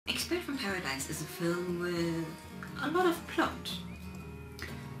Expelled from Paradise is a film with a lot of plot.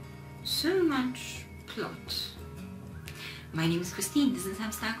 So much plot. My name is Kristin, this is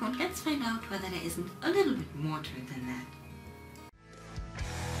STALK, and let's find out whether there isn't a little bit more to it than that.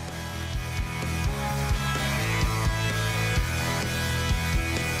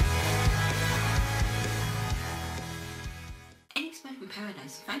 In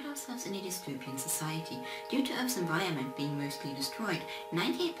Paradise, we find ourselves in a dystopian society. Due to Earth's environment being mostly destroyed,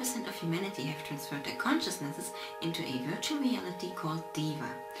 98% of humanity have transferred their consciousnesses into a virtual reality called Diva.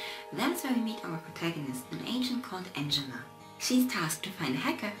 That's where we meet our protagonist, an agent called Angela. She's tasked to find a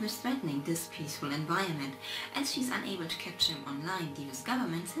hacker who's threatening this peaceful environment. As she's unable to capture him online, Diva's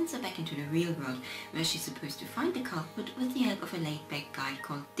government sends her back into the real world, where she's supposed to find the culprit with the help of a laid-back guy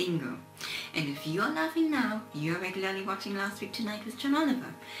called Dingo. And if you're laughing now, you're regularly watching Last Week Tonight with John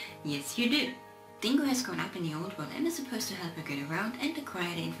Oliver. Yes, you do. Dingo has grown up in the old world and is supposed to help her get around and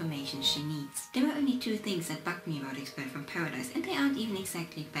acquire the information she needs. There are only two things that bug me about Expelled from Paradise, and they aren't even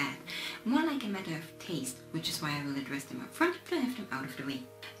exactly bad. More like a matter of taste, which is why I will address them up front to have them out of the way.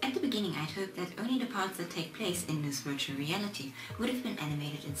 At the beginning I'd hoped that only the parts that take place in this virtual reality would have been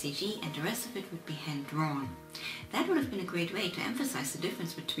animated in CG and the rest of it would be hand-drawn. That would have been a great way to emphasize the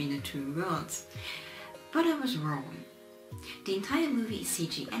difference between the two worlds. But I was wrong. The entire movie is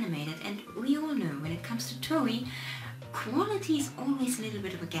CG animated, and we all know when it comes to Toei, quality is always a little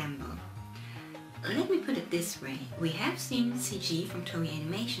bit of a gamble. Let me put it this way, we have seen CG from Toei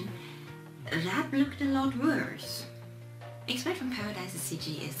Animation that looked a lot worse. Expelled from Paradise's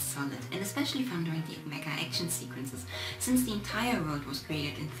CG is solid, and especially fun during the mega action sequences. Since the entire world was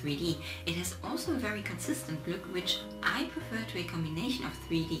created in 3D, it has also a very consistent look, which I prefer to a combination of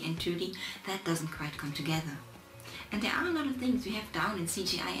 3D and 2D that doesn't quite come together. And there are a lot of things we have down in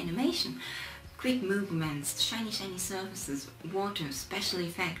CGI animation. Quick movements, shiny surfaces, water, special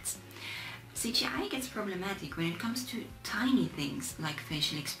effects. CGI gets problematic when it comes to tiny things like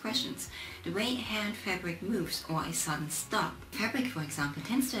facial expressions, the way hair and fabric moves, or a sudden stop. Fabric, for example,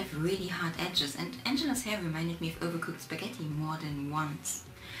 tends to have really hard edges, and Angela's hair reminded me of overcooked spaghetti more than once.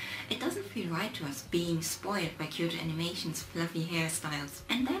 It doesn't feel right to us being spoiled by Kyoto Animation's fluffy hairstyles.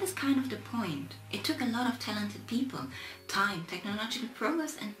 And that is kind of the point. It took a lot of talented people, time, technological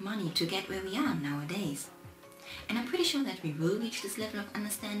progress and money to get where we are nowadays. And I'm pretty sure that we will reach this level of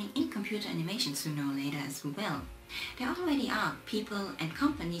understanding in computer animation sooner or later as well. There already are people and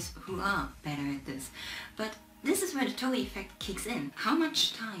companies who are better at this. But this is where the Toei effect kicks in. How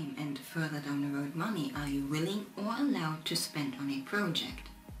much time and further down the road money are you willing or allowed to spend on a project?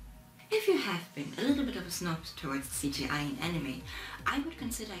 If you have been a little bit of a snob towards CGI in anime, I would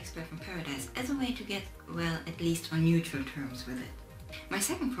consider Expelled from Paradise as a way to get, well, at least on neutral terms with it. My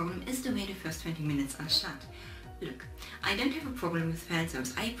second problem is the way the first 20 minutes are shot. Look, I don't have a problem with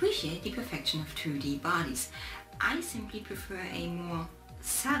fanservice. I appreciate the perfection of 2D bodies. I simply prefer a more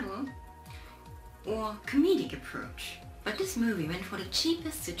subtle or comedic approach. But this movie went for the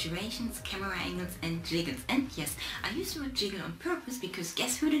cheapest situations, camera angles and jiggles. And yes, I used the word jiggle on purpose because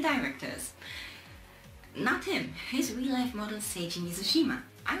guess who the director is? Not him, his real-life model Seiji Mizushima.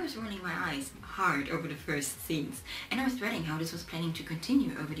 I was rolling my eyes hard over the first scenes, and I was dreading how this was planning to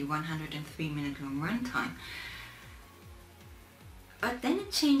continue over the 103-minute long runtime. But then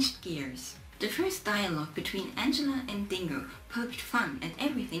it changed gears. The first dialogue between Angela and Dingo poked fun at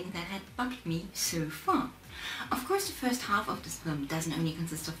everything that had bugged me so far. Of course, the first half of this film doesn't only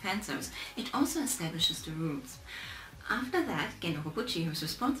consist of fanservice, it also establishes the rules. After that, Gen Robuchi, who's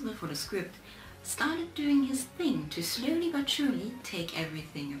responsible for the script, started doing his thing to slowly but surely take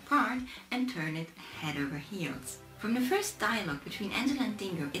everything apart and turn it head over heels. From the first dialogue between Angela and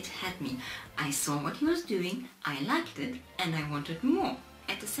Dingo, it had me. I saw what he was doing, I liked it, and I wanted more.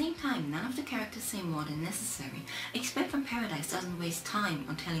 At the same time, none of the characters say more than necessary. Expelled from Paradise doesn't waste time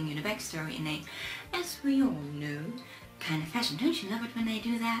on telling you the backstory in a, as we all know, kind of fashion. Don't you love it when they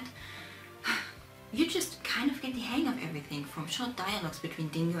do that? You just kind of get the hang of everything, from short dialogues between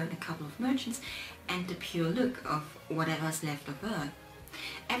Dingo and a couple of merchants and the pure look of whatever's left of Earth.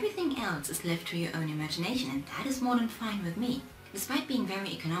 Everything else is left to your own imagination, and that is more than fine with me. Despite being very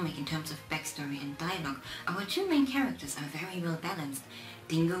economic in terms of backstory and dialogue, our two main characters are very well balanced.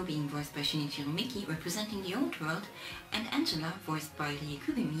 Dingo being voiced by Shinichiro Miki, representing the old world, and Angela, voiced by Rie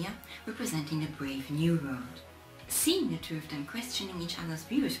Kubimiya, representing the brave new world. Seeing the two of them questioning each other's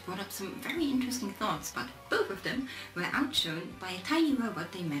views brought up some very interesting thoughts, but both of them were outshone by a tiny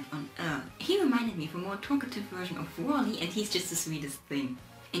robot they met on Earth. He reminded me of a more talkative version of Wall-E, and he's just the sweetest thing.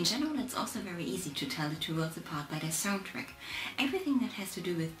 In general, it's also very easy to tell the two worlds apart by their soundtrack. Everything that has to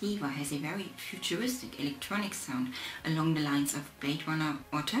do with Diva has a very futuristic electronic sound along the lines of Blade Runner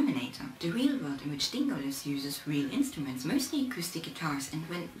or Terminator. The real world in which Dingo lives uses real instruments, mostly acoustic guitars, and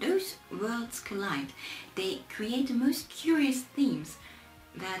when those worlds collide, they create the most curious themes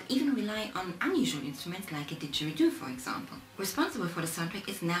that even rely on unusual instruments like a didgeridoo, for example. Responsible for the soundtrack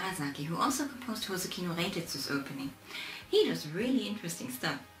is Narasaki, who also composed Hosoki no Reitetsu's opening. He does really interesting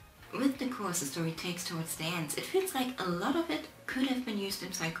stuff. With the course the story takes towards the ends, it feels like a lot of it could have been used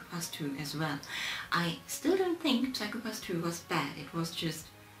in Psycho Pass 2 as well. I still don't think Psycho Pass 2 was bad, it was just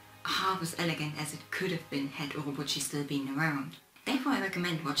half as elegant as it could have been had Urobuchi still been around. Therefore I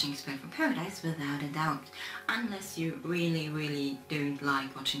recommend watching Expelled from Paradise without a doubt, unless you really don't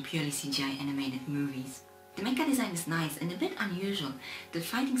like watching purely CGI animated movies. The mecha design is nice and a bit unusual. The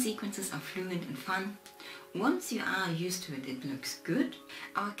fighting sequences are fluent and fun. Once you are used to it, it looks good.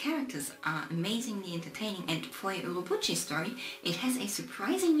 Our characters are amazingly entertaining, and for a Urobuchi story, it has a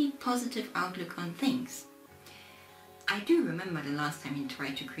surprisingly positive outlook on things. I do remember the last time he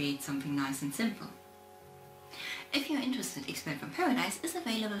tried to create something nice and simple. If you're interested, Expelled from Paradise is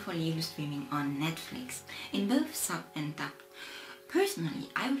available for legal streaming on Netflix, in both sub and dub. Personally,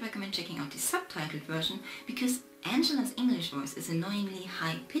 I would recommend checking out the subtitled version because Angela's English voice is annoyingly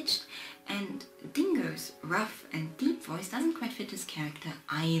high-pitched and Dingo's rough and deep voice doesn't quite fit his character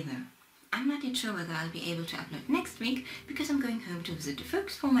either. I'm not yet sure whether I'll be able to upload next week because I'm going home to visit the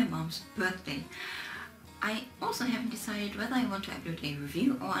folks for my mom's birthday. I also haven't decided whether I want to upload a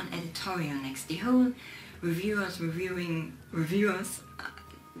review or an editorial next. The whole reviewers reviewing reviewers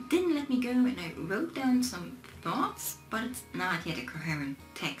didn't let me go, and I wrote down some thoughts, but it's not yet a coherent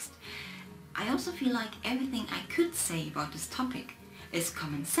text. I also feel like everything I could say about this topic is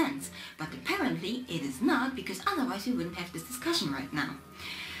common sense, but apparently it is not, because otherwise we wouldn't have this discussion right now.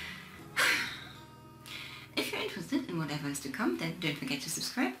 If you're interested in whatever is to come, then don't forget to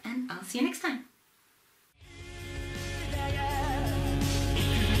subscribe, and I'll see you next time.